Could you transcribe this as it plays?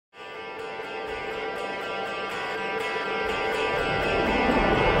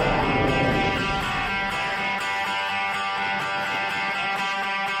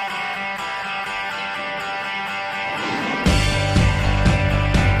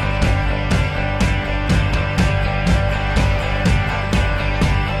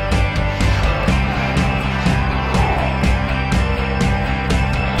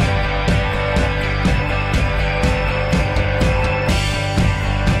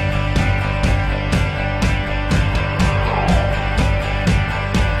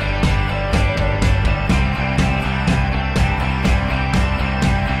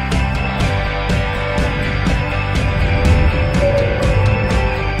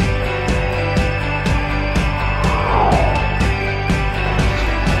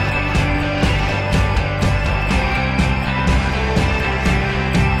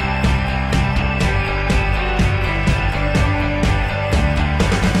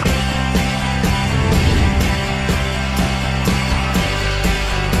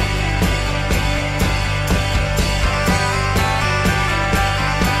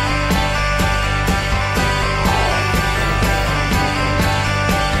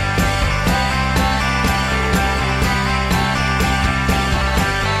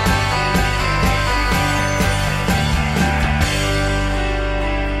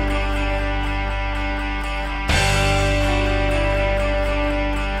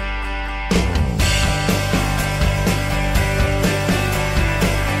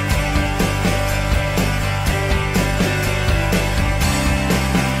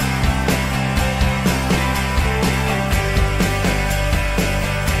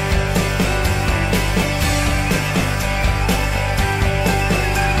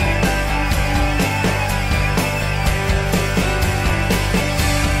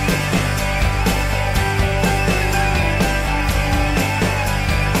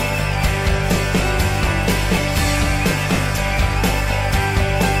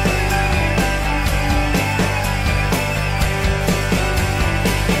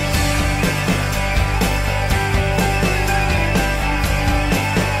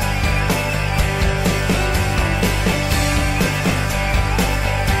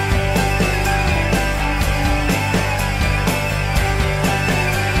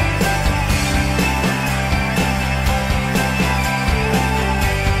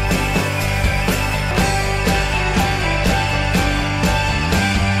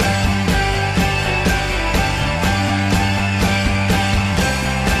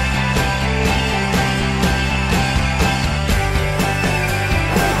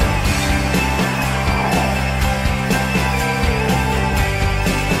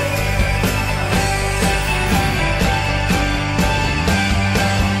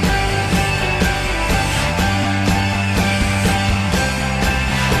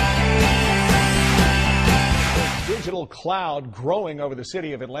digital cloud growing over the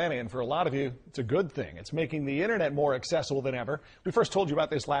city of Atlanta, and for a lot of you, it's a good thing. It's making the internet more accessible than ever. We first told you about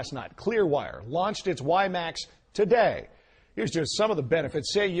this last night. Clearwire launched its WiMAX today. Here's just some of the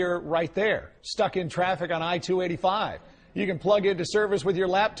benefits. Say you're right there, stuck in traffic on I-285. You can plug into service with your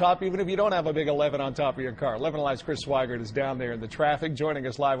laptop even if you don't have a big 11 on top of your car. 11 Alive's Chris Swigert is down there in the traffic, joining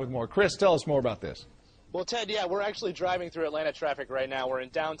us live with more. Chris, tell us more about this. Well, Ted, yeah, we're actually driving through Atlanta traffic right now. We're in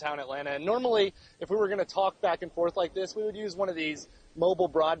downtown Atlanta, and normally, if we were going to talk back and forth like this, we would use one of these mobile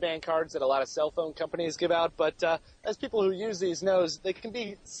broadband cards that a lot of cell phone companies give out. But as people who use these knows, they can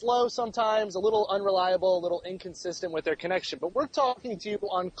be slow sometimes, a little unreliable, a little inconsistent with their connection. But we're talking to you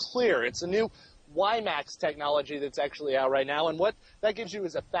on Clear. It's a new WiMAX technology that's actually out right now, and what that gives you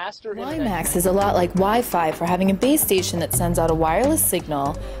is a faster WiMAX is a lot like Wi-Fi for having a base station that sends out a wireless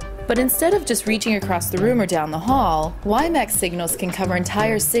signal. But instead of just reaching across the room or down the hall, WiMAX signals can cover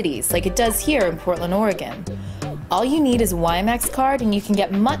entire cities, like it does here in Portland, Oregon. All you need is a WiMAX card, and you can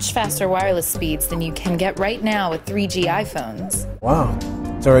get much faster wireless speeds than you can get right now with 3G iPhones. Wow,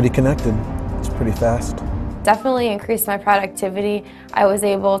 it's already connected. It's pretty fast. Definitely increased my productivity. I was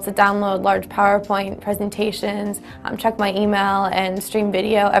able to download large PowerPoint presentations, check my email, and stream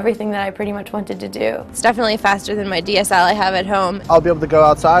video, everything that I pretty much wanted to do. It's definitely faster than my DSL I have at home. I'll be able to go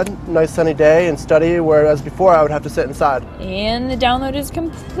outside, nice sunny day, and study, whereas before I would have to sit inside. And the download is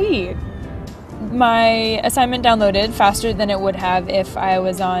complete. My assignment downloaded faster than it would have if I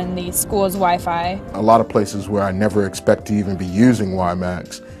was on the school's Wi-Fi. A lot of places where I never expect to even be using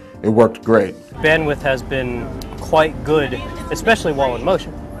WiMAX, it worked great. Bandwidth has been quite good, especially while in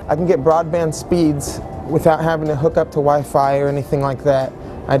motion. I can get broadband speeds without having to hook up to Wi-Fi or anything like that.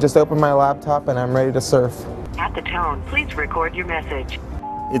 I just open my laptop and I'm ready to surf. At the tone, please record your message.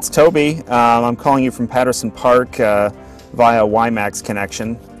 It's Toby. I'm calling you from Patterson Park via WiMAX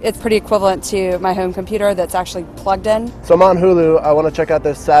connection. It's pretty equivalent to my home computer that's actually plugged in. So I'm on Hulu. I want to check out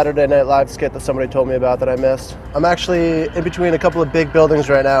this Saturday Night Live skit that somebody told me about that I missed. I'm actually in between a couple of big buildings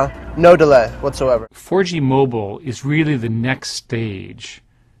right now. No delay whatsoever. 4G mobile is really the next stage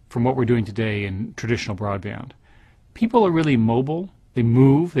from what we're doing today in traditional broadband. People are really mobile. They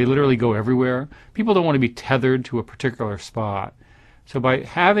move. They literally go everywhere. People don't want to be tethered to a particular spot. So by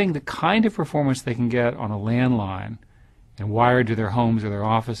having the kind of performance they can get on a landline and wired to their homes or their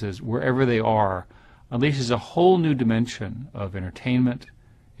offices, wherever they are, unleashes a whole new dimension of entertainment,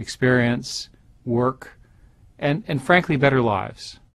 experience, work, and frankly, better lives.